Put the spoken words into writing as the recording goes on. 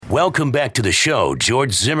Welcome back to the show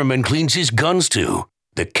George Zimmerman cleans his guns to.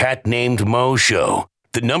 The Cat Named Mo Show.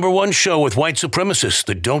 The #1 show with white supremacists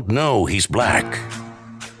that don't know he's black.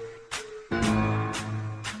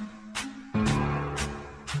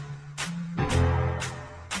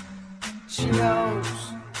 She goes.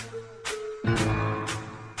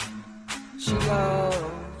 She goes.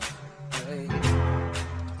 Hey.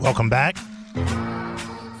 Welcome back.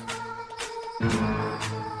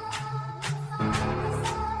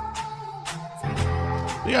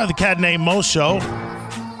 We are the Cat Named Mo Show.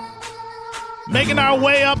 Making our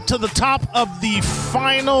way up to the top of the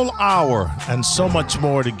final hour and so much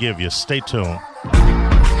more to give you. Stay tuned.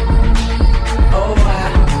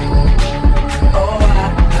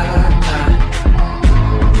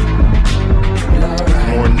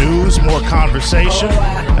 More news, more conversation,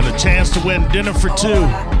 and a chance to win dinner for two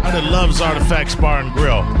at the Love's Artifacts Bar and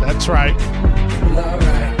Grill. That's right.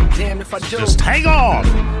 Just hang on.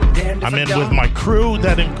 I'm in with my crew.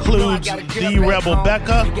 That includes the Rebel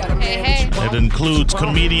Becca. Hey. It includes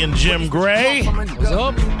comedian Jim Gray. What's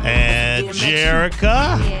up? And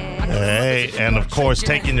Jerrica. Hey, and of course,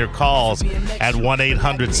 taking your calls at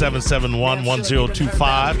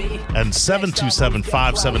 1-800-771-1025 and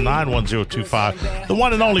 727-579-1025. The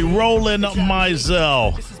one and only Roland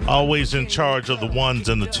Mizell, always in charge of the ones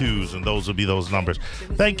and the twos, and those will be those numbers.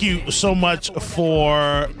 Thank you so much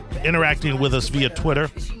for interacting with us via Twitter.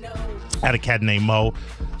 At a Cat Named Mo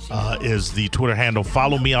is the Twitter handle.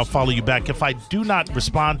 Follow me, I'll follow you back. If I do not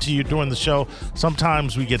respond to you during the show,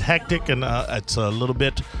 sometimes we get hectic and it's a little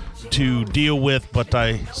bit to deal with, but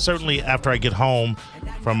I certainly, after I get home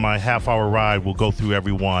from my half-hour ride, will go through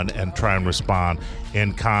everyone and try and respond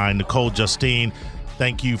in kind. Nicole Justine,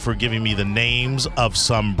 thank you for giving me the names of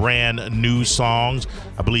some brand new songs.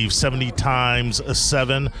 I believe 70 times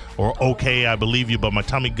 7 or Okay, I Believe You, but my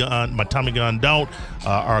Tommy Gun Don't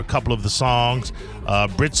are a couple of the songs.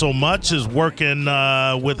 Brit So Much is working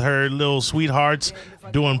with her little sweethearts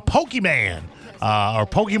doing Pokemon. Or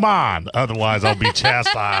Pokemon, otherwise I'll be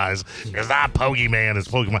chastised. It's not Pokemon, it's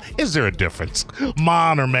Pokemon. Is there a difference?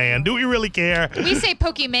 Mon or man? Do we really care? We say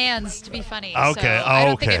Pokemans to be funny. Okay, so I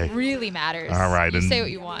don't think it really matters. All right. You and say what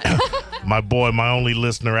you want. my boy, my only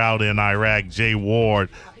listener out in Iraq, Jay Ward,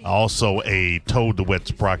 also a Toad the Wet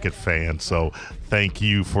Sprocket fan. So thank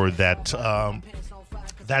you for that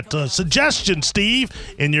suggestion, Steve,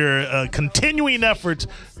 in your continuing efforts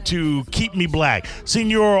to keep me black.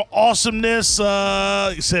 Senior Awesomeness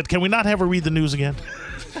said, can we not have her read the news again?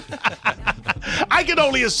 I can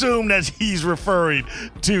only assume that he's referring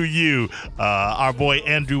to you. Our boy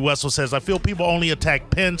Andrew Wessel says, I feel people only attack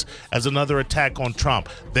Pence as another attack on Trump.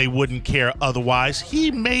 They wouldn't care otherwise. He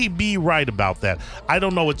may be right about that. I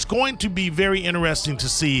don't know. It's going to be very interesting to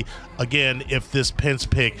see, again, if this Pence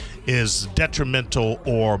pick is detrimental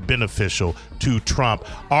or beneficial to Trump.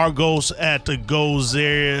 Argos at the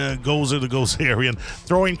Gozer the Gozerian.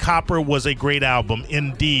 Throwing Copper was a great album.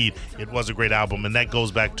 Indeed, it was a great album. And that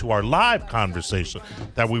goes back to our live conversation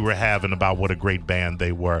that we were having about what a great band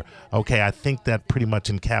they were. Okay, I think that pretty much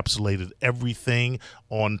encapsulated everything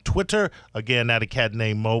on Twitter. Again, at a Cat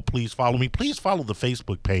Named Mo. Please follow me. Please follow the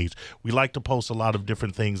Facebook page. We like to post a lot of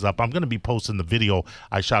different things up. I'm going to be posting the video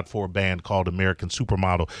I shot for a band called American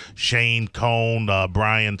Supermodel. Shane Cohn,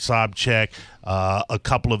 Brian Sobchak, a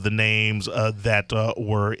couple of the names that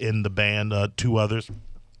were in the band, two others.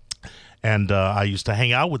 And I used to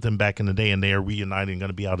hang out with them back in the day, and they are reuniting, going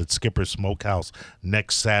to be out at Skipper's Smokehouse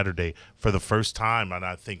next Saturday for the first time, and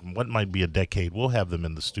I think what might be a decade. We'll have them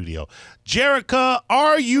in the studio. Jerrica,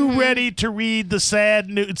 are you ready to read the sad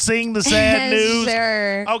news, sing the sad news?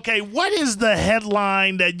 Sure. Okay, what is the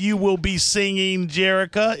headline that you will be singing,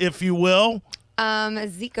 Jerrica, if you will?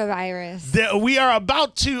 Zika virus. We are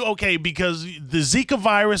about to, because the Zika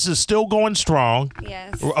virus is still going strong.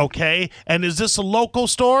 Yes. Okay, and is this a local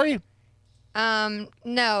story?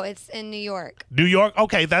 No, it's in New York. New York?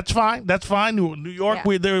 Okay, that's fine. That's fine. New York,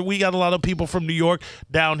 Yeah. we got a lot of people from New York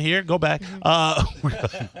down here. Go back. I'm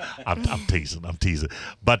teasing.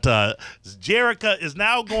 But Jerrica is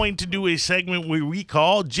now going to do a segment where we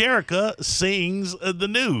call Jerrica Sings the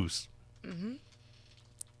News. Mm-hmm.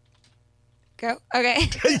 Go. Okay.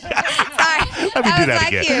 Sorry. Let me do that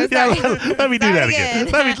again. Let me do that again.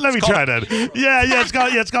 Let me try that. Yeah,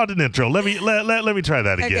 it's called an intro. Let me try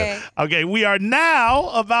that again. Okay, we are now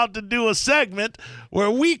about to do a segment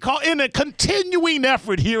where we call, in a continuing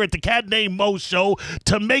effort here at the Cat Named Mo Show,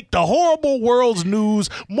 to make the horrible world's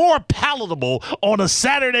news more palatable on a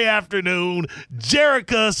Saturday afternoon.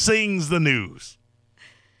 Jerrica Sings the News.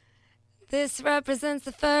 This represents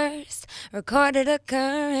the first recorded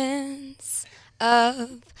occurrence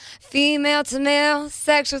of female to male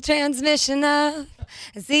sexual transmission of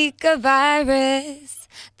Zika virus.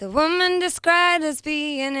 The woman described as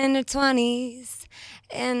being in her 20s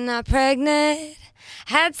and not pregnant.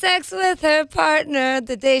 Had sex with her partner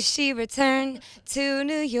the day she returned to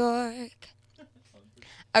New York.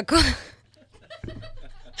 According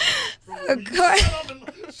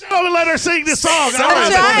Shut up and let her sing this song.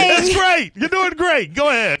 I'm trying. That's great. You're doing great. Go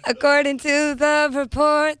ahead. According to the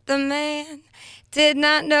report, the man did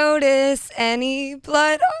not notice any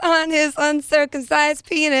blood on his uncircumcised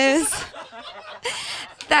penis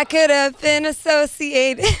that could have been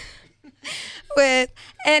associated with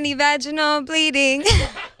any vaginal bleeding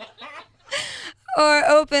or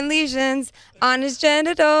open lesions on his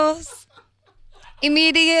genitals.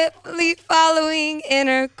 Immediately following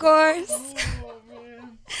intercourse.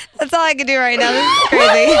 That's all I can do right now. This is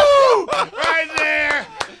crazy. Right there.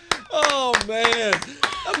 Oh, man.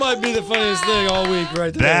 That might be the funniest thing all week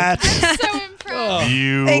right there. That's So impressed.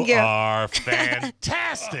 you, Thank you. are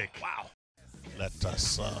fantastic. Wow. Let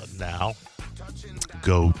us now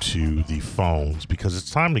go to the phones because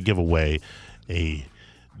it's time to give away a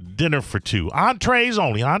dinner for two. Entrees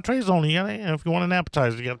only. Entrees only. If you want an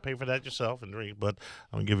appetizer, you got to pay for that yourself and drink. But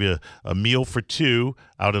I'm going to give you a meal for two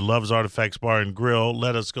out at Love's Artifacts Bar and Grill.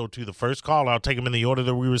 Let us go to the first call. I'll take them in the order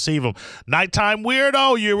that we receive them. Nighttime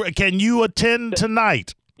Weirdo, can you attend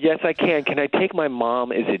tonight? Yes, I can. Can I take my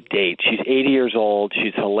mom as a date? She's 80 years old.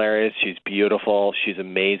 She's hilarious. She's beautiful. She's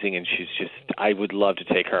amazing, and she's just. I would love to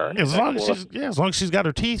take her. As long as she's got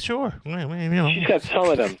her teeth, sure. She's got some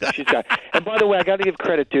of them. She's got. And by the way, I got to give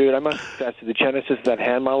credit, dude. I must confess to the genesis of that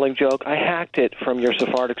hand modeling joke. I hacked it from your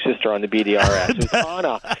Sephardic sister on the BDRS. It was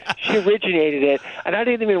Anna. She originated it, and I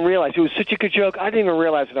didn't even realize it was such a good joke. I didn't even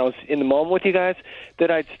realize when I was in the moment with you guys that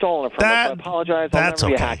I'd stolen it from her. So I apologize. I'll never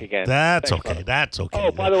be a hack again. That's Thanks, okay. brother. That's okay.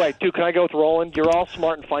 Oh, by the way, dude, can I go with Roland? You're all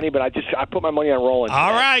smart and funny, but I put my money on Roland.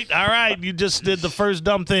 All right. You just did the first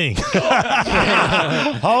dumb thing.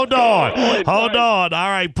 Hold on. All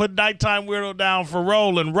right, put Nighttime Weirdo down for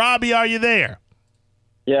Roland. Robbie, are you there?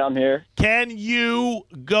 Yeah, I'm here. Can you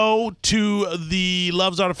go to the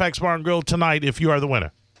Love's Artifacts Bar and Grill tonight if you are the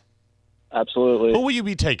winner? Absolutely. Who will you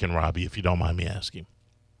be taking, Robbie, if you don't mind me asking?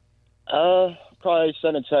 Probably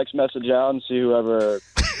send a text message out and see whoever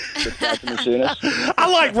gets back to me soonest.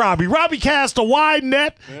 I like Robbie. Robbie casts a wide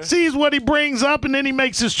net, sees what he brings up, and then he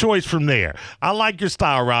makes his choice from there. I like your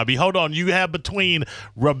style, Robbie. Hold on. You have between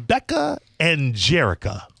Rebecca and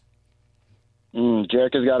Jerrica.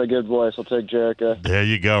 Jerrica's got a good voice. I'll take Jerrica. There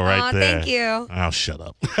you go, right there. Thank you. Oh, shut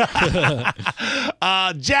up.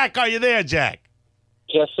 Jack, are you there, Jack?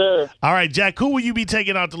 Yes, sir. All right, Jack, who will you be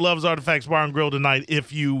taking out to Love's Artifacts Bar and Grill tonight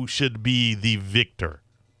if you should be the victor?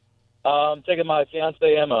 I'm taking my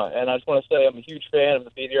fiance Emma, and I just want to say I'm a huge fan of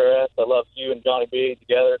the BDRS. I love you and Johnny B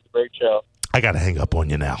together. It's a great show. I got to hang up on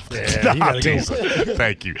you now. Yeah, you gotta go.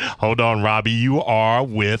 Thank you. Hold on, Robbie. You are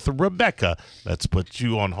with Rebecca. Let's put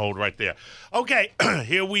you on hold right there. Okay,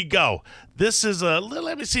 here we go. This is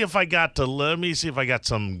let me see if I got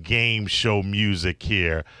some game show music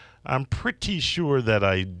here. I'm pretty sure that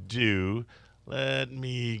I do. Let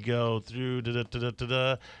me go through.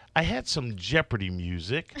 I had some Jeopardy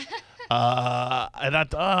music,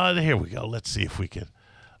 and here we go. Let's see if we can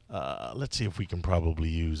probably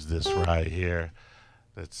use this right here.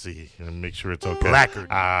 Let's see. Make sure it's okay. Blackard.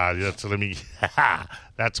 That's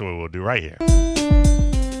what we'll do right here.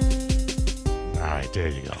 All right, there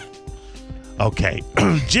you go. Okay,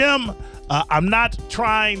 Jim. I'm not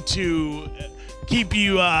trying to keep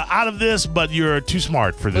you out of this, but you're too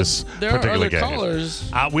smart for this there particular are other game.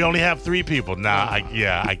 callers. We only have 3 people. I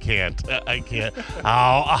can't. I can't.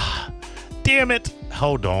 Oh, damn it.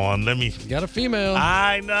 Hold on. Let me. You got a female.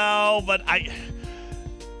 I know, but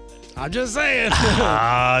I'm just saying.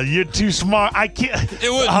 you're too smart. I can't.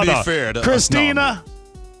 It wouldn't Hold be on. fair to Christina.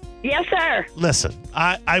 Yes, sir. Listen,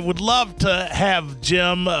 I would love to have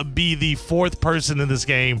Jim be the 4th person in this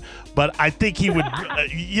game, but I think he would.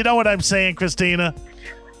 You know what I'm saying, Christina?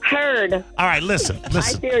 Heard. All right, listen.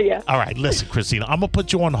 I hear you. All right, listen, Christina. I'm gonna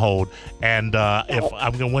put you on hold, and if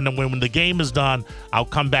I'm gonna when the game is done, I'll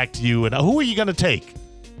come back to you. And who are you gonna take?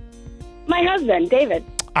 My husband, David.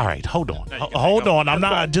 All right, hold on, hold on. I'm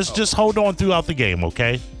not just hold on throughout the game,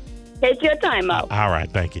 okay? Take your time, Mo. All right,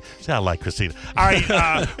 thank you. See, I like Christina. All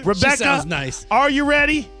right, Rebecca. She sounds nice. Are you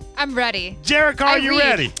ready? I'm ready. Jerrica, are you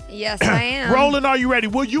ready? Yes, I am. Roland, are you ready?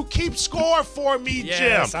 Will you keep score for me,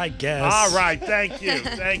 Yes, Jim? I guess. All right, thank you.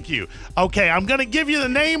 Thank you. Okay, I'm going to give you the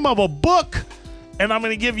name of a book, and I'm going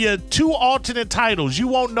to give you 2 alternate titles. You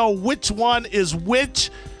won't know which one is which.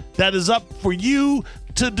 That is up for you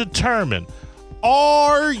to determine.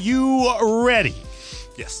 Are you ready?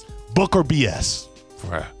 Yes. Book or BS?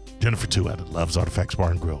 For Jennifer Two at Love's Artifacts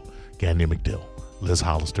Bar and Grill. Gandy McDill. Liz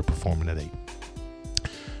Hollister performing at 8.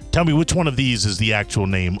 Tell me which one of these is the actual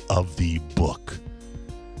name of the book.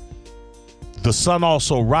 The Sun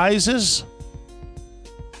Also Rises,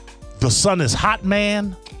 The Sun Is Hot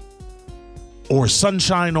Man, or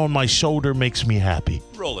Sunshine on My Shoulder Makes Me Happy.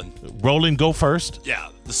 Roland, go first. Yeah,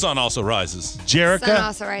 The Sun Also Rises. Jerrica. Sun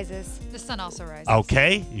also rises. The sun also rises.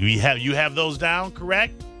 Okay, you have those down,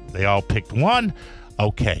 correct? They all picked one.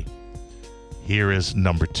 Okay, here is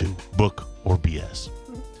number 2, book or BS.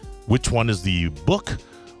 Which one is the book?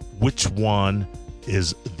 Which one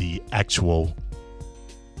is the actual...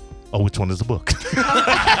 Oh, which one is the book?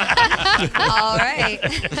 All right.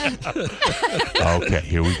 Okay,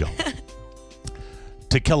 here we go.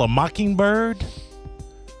 To Kill a Mockingbird,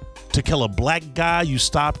 To Kill a Black Guy You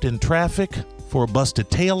Stopped in Traffic for a Busted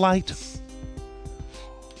Taillight,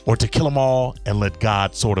 or To Kill 'Em All and Let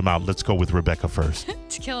God Sort 'Em Out. Let's go with Rebecca first.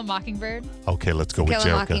 To Kill a Mockingbird. Okay, let's go with Kill a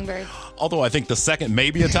Jerrica. Mockingbird. Although I think the second may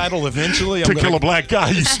be a title eventually. To Kill a Black Guy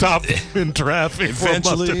You Stopped in Traffic for a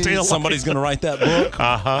Busted Eventually, Taillight. somebody's going to write that book.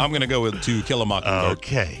 I'm going to go with To Kill a Mockingbird.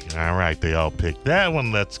 Okay, all right, they all picked that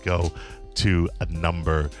one. Let's go to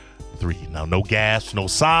number 3. Now, no gas, no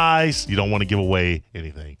size. You don't want to give away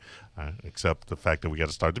anything, except the fact that we got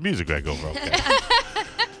to start the music back over. Okay.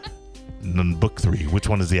 Book 3. Which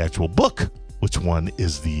one is the actual book? Which one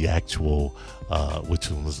is the actual?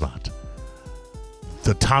 Which one is not?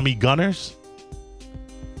 The Tommy Gunners,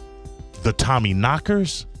 the Tommy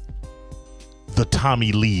Knockers, the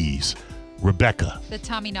Tommy Lees. Rebecca. The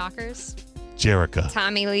Tommy Knockers. Jerrica.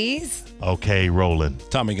 Tommy Lee's. Okay, Roland.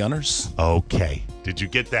 Tommy Gunners. Okay. Did you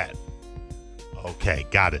get that? Okay,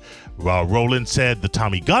 got it. Roland said the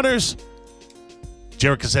Tommy Gunners.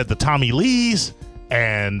 Jerrica said the Tommy Lees.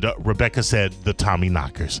 And Rebecca said the Tommy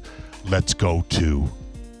Knockers. Let's go to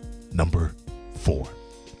number 4.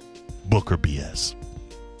 Book or BS.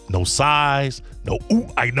 No size. No, ooh,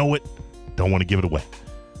 I know it. Don't want to give it away.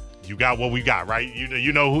 You got what we got, right?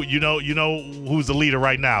 You know who's the leader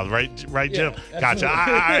right now, right, Jim? Yeah, gotcha.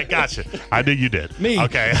 I gotcha. I knew you did. Me.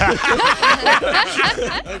 Okay. I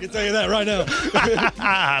can tell you that right now.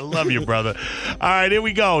 I love you, brother. All right, here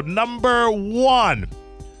we go. Number 1.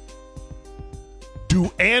 Do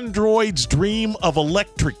androids dream of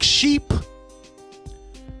electric sheep?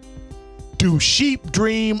 Do sheep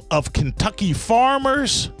dream of Kentucky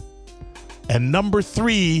farmers? And number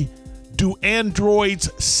 3, do androids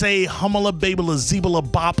say hummala babala zeebala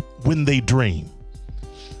bop when they dream?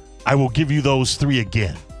 I will give you those 3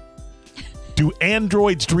 again. Do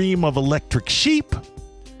androids dream of electric sheep?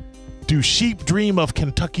 Do sheep dream of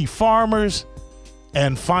Kentucky farmers?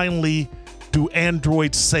 And finally, do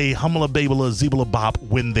androids say hummala babala zeebala bop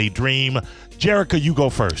when they dream? Jerrica, you go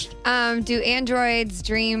first. Do androids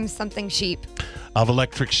dream something sheep? Of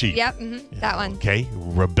electric sheep. Yep, that one. Okay,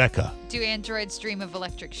 Rebecca. Do androids dream of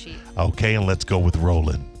electric sheep? Okay, and let's go with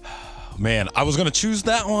Roland. Man, I was going to choose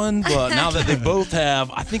that one, but now that they both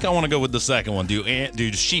have, I think I want to go with the second one.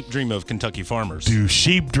 Do sheep dream of Kentucky farmers? Do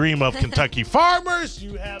sheep dream of Kentucky farmers?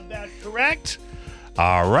 You have that correct.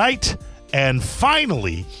 All right. And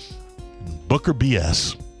finally, Book or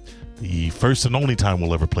BS, the first and only time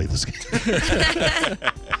we'll ever play this game.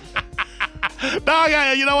 No,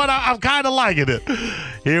 yeah, you know what? I'm kind of liking it.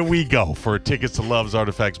 Here we go for tickets to Love's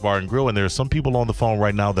Artifacts Bar and Grill, and there are some people on the phone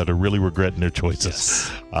right now that are really regretting their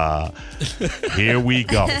choices. Here we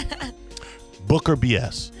go. Book or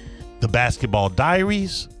BS, the Basketball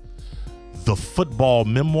Diaries, the Football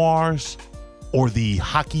Memoirs, or the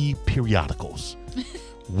Hockey Periodicals?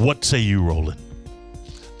 What say you, Roland?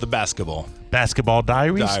 The Basketball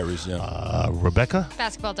Diaries? Diaries, yeah. Rebecca?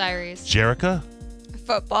 Basketball Diaries. Jerrica?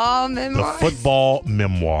 Football memoirs. The Football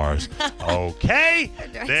Memoirs. Okay,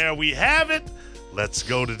 there we have it. Let's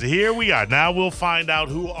go to here we are. Now we'll find out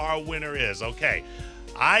who our winner is. Okay,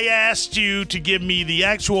 I asked you to give me the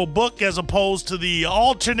actual book as opposed to the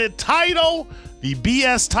alternate title, the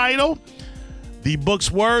BS title. The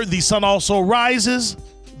books were The Sun Also Rises,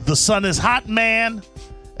 The Sun Is Hot Man,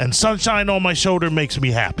 and Sunshine on My Shoulder Makes Me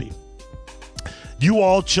Happy. You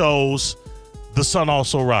all chose The Sun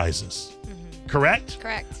Also Rises. Correct?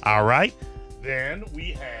 Correct. All right. Then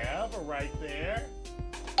we have right there.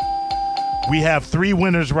 We have 3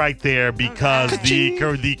 winners right there because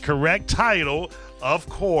the correct title, of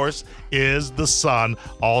course, is The Sun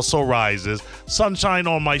Also Rises. Sunshine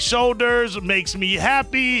on My Shoulders Makes Me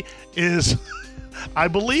Happy is I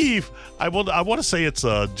believe I want to say it's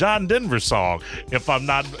a John Denver song, if I'm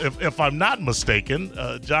not mistaken.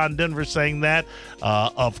 John Denver sang that.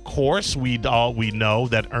 Of course, we know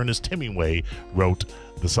that Ernest Hemingway wrote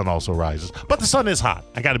 "The Sun Also Rises," but the sun is hot.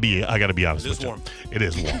 I gotta be honest with you. It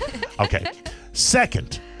is warm. Okay.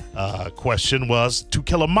 Second question was To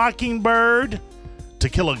Kill a Mockingbird. To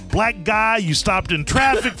kill a black guy you stopped in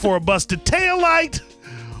traffic for a busted taillight,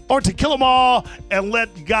 or to kill them all and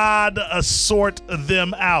let God sort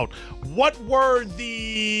them out. What were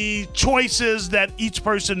the choices that each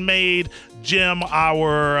person made, Jim,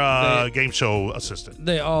 our game show assistant?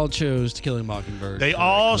 They all chose To Kill a Mockingbird. They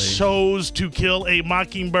all chose To Kill a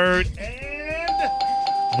Mockingbird.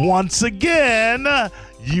 And once again,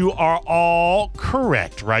 you are all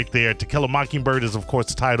correct right there. To Kill a Mockingbird is, of course,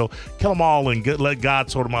 the title. Kill them all and let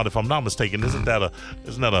God sort them out. If I'm not mistaken, isn't that a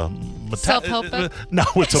self-help book? No,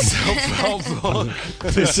 it's a self-help book.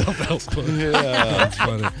 Self-help book. Yeah, that's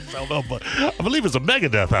funny. Self-help book. I believe it's a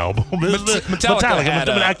Megadeth album. Metallica.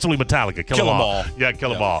 Actually, Metallica. Kill them all. Yeah,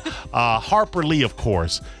 Kill them all. Harper Lee, of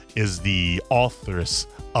course, is the authoress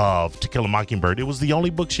of To Kill a Mockingbird. It was the only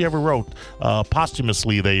book she ever wrote.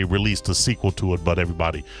 Posthumously, they released a sequel to it, but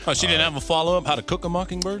everybody... Oh, she didn't have a follow-up? How to Cook a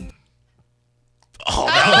Mockingbird? Oh,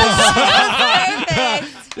 that was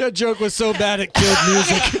perfect. That joke was so bad it killed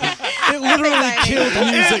music. It literally killed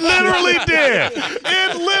music. It literally did.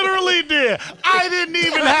 It literally did. I didn't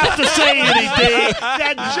even have to say anything.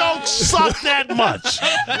 That joke sucked that much.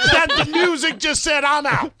 That the music just said, I'm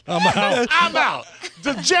out. I'm out.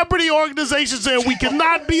 The Jeopardy organization said we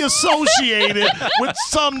cannot be associated with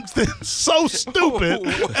something so stupid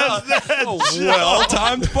as that joke.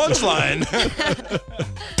 Well-timed punchline.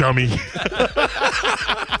 Dummy.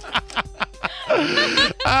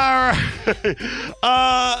 All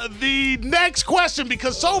right. The next question,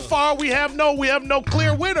 because so far we have no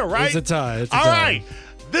clear winner, right? It's a tie. All right.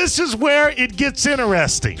 This is where it gets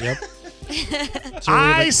interesting. Yep.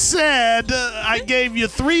 I said I gave you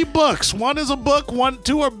 3 books. One is a book, 2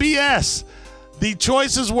 are BS. The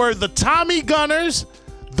choices were the Tommy Gunners,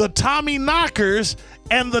 the Tommy Knockers,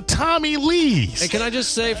 and the Tommy Lees. Hey, can I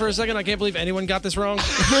just say for a second, I can't believe anyone got this wrong. I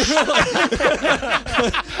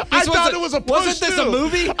thought it was a push. Wasn't this a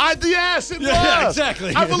movie? Yes, it was. Yeah,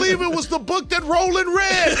 exactly. I believe it was the book that Roland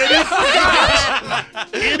read, and he forgot.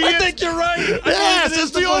 Idiot. I think you're right. Yes,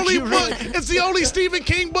 it's the only book. It's the only Stephen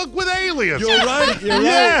King book with aliens. You're right. You're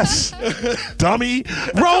yes. Dummy.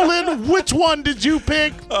 Roland, which one did you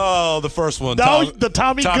pick? Oh, the first one. The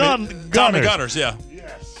Tommy Gunners. Tommy Gunners, yeah.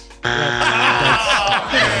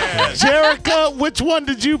 Jerrica, which one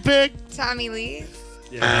did you pick? Tommy Lee.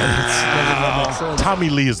 Yeah,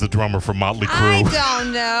 Tommy Lee is the drummer for Motley Crue. I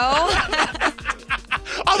don't know.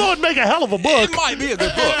 Although it'd make a hell of a book. It might be a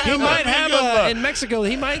good book. He might have in Mexico.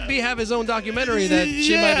 He might have his own documentary that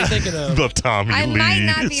she might be thinking of. The Tommy I Lee. might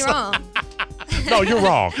not be wrong. No, you're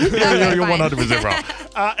wrong. You're fine. 100% wrong.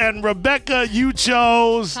 And Rebecca, you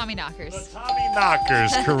chose Tommy Knockers. Tommy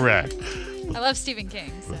Knockers, correct. I love Stephen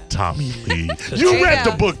King. So. Tommy Lee. There You you read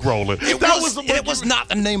go. the book, Roland. It was not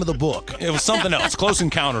the name of the book. It was something else. Close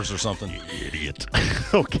Encounters or something. You idiot.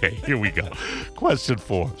 Okay, here we go. Question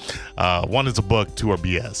 4. 1 is a book, 2 are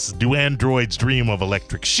BS. Do androids dream of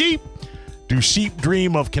electric sheep? Do sheep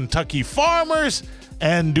dream of Kentucky farmers?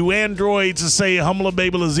 And do androids say humla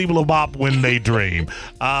babla zebla bop when they dream?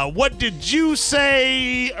 What did you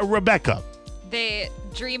say, Rebecca? They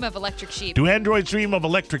dream of electric sheep. Do androids dream of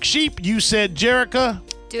electric sheep? You said Jerrica.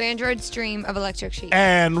 Do androids dream of electric sheep?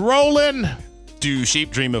 And Roland. Do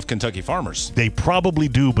sheep dream of Kentucky farmers? They probably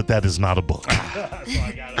do, but that is not a book. So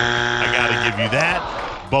I gotta give you that.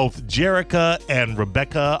 Both Jerrica and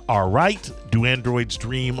Rebecca are right. Do Androids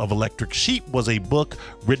Dream of Electric Sheep was a book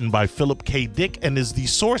written by Philip K. Dick and is the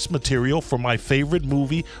source material for my favorite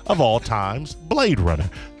movie of all times, Blade Runner.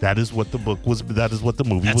 That is what the book was. That is what the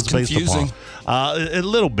movie was based confusing. upon. A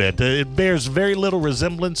little bit. It bears very little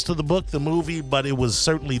resemblance to the book, the movie, but it was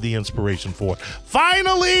certainly the inspiration for it.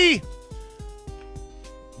 Finally,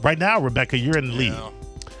 right now, Rebecca, you're in the lead.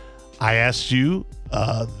 I asked you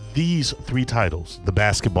these 3 titles: The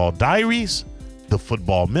Basketball Diaries, The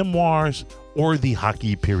Football Memoirs, or The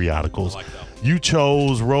Hockey Periodicals. I like that one. You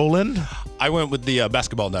chose Roland. I went with the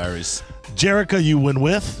Basketball Diaries. Jerrica, you went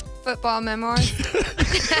with? Football memoirs.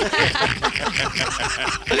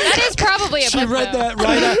 That is probably a She book, read though. that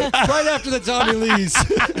right after the Tommy Lees.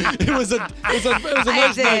 it was a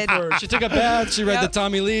nice night did. for her. She took a bath, she read the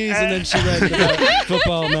Tommy Lees, and then she read the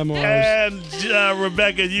football memoirs. And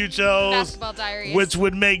Rebecca, you chose Basketball Diaries. which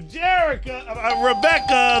would make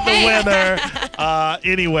Rebecca the winner.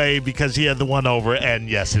 Anyway, because he had the one over, and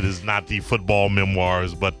yes, it is not the football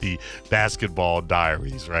memoirs, but the basketball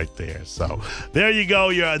diaries right there. So there you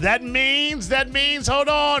go. That means. Hold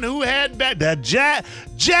on, who had that?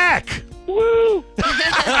 Jack. Woo!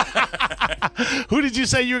 Who did you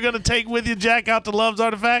say you were going to take with you, Jack, out to Love's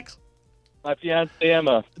Artifacts? My fiance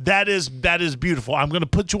Emma. That is beautiful. I'm going to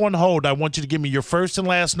put you on hold. I want you to give me your first and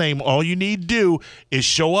last name. All you need to do is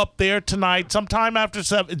show up there tonight, sometime after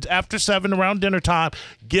 7 around dinner time.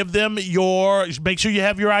 Give them make sure you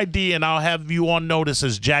have your ID, and I'll have you on notice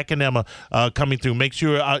as Jack and Emma coming through. Make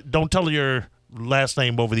sure, don't tell your last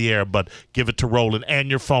name over the air, but give it to Roland and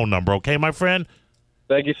your phone number. Okay, my friend?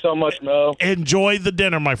 Thank you so much, Mo. Enjoy the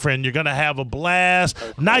dinner, my friend. You're going to have a blast.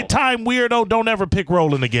 Nighttime weirdo, don't ever pick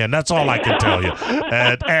Roland again. That's all I can tell you.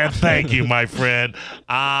 And thank you, my friend.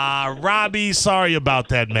 Robbie, sorry about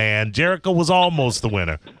that, man. Jerrica was almost the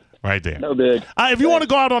winner right there. No big. If you want to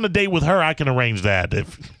go out on a date with her, I can arrange that.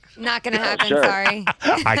 Not gonna happen. Sure. Sorry.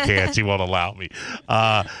 I can't. She won't allow me.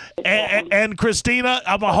 And Christina,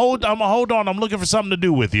 I'm a hold on. I'm looking for something to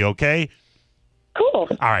do with you, okay? Cool.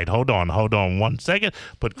 All right, hold on 1 second.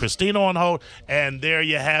 Put Christina on hold, and there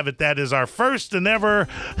you have it. That is our first time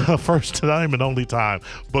and only time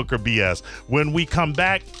Booker BS. When we come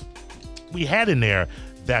back, we had in there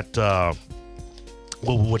that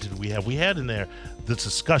what did we have? We had in there the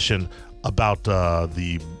discussion about I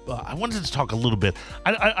wanted to talk a little bit.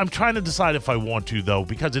 I'm trying to decide if I want to, though,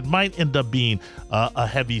 because it might end up being a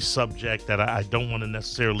heavy subject that I don't want to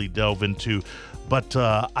necessarily delve into. But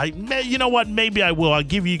you know what? Maybe I will. I'll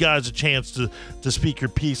give you guys a chance to speak your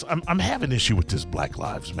piece. I'm having issue with this Black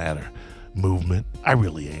Lives Matter movement. I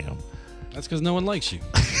really am. That's because no one likes you.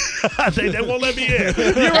 They won't let me in.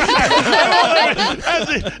 You're right.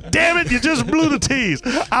 Damn it, you just blew the tease.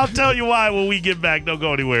 I'll tell you why when we get back. Don't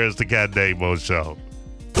go anywhere. It's the Cat Named Mo Show.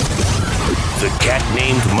 The Cat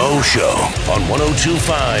Named Mo Show on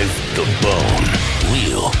 102.5 The Bone.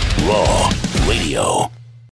 Real Raw Radio.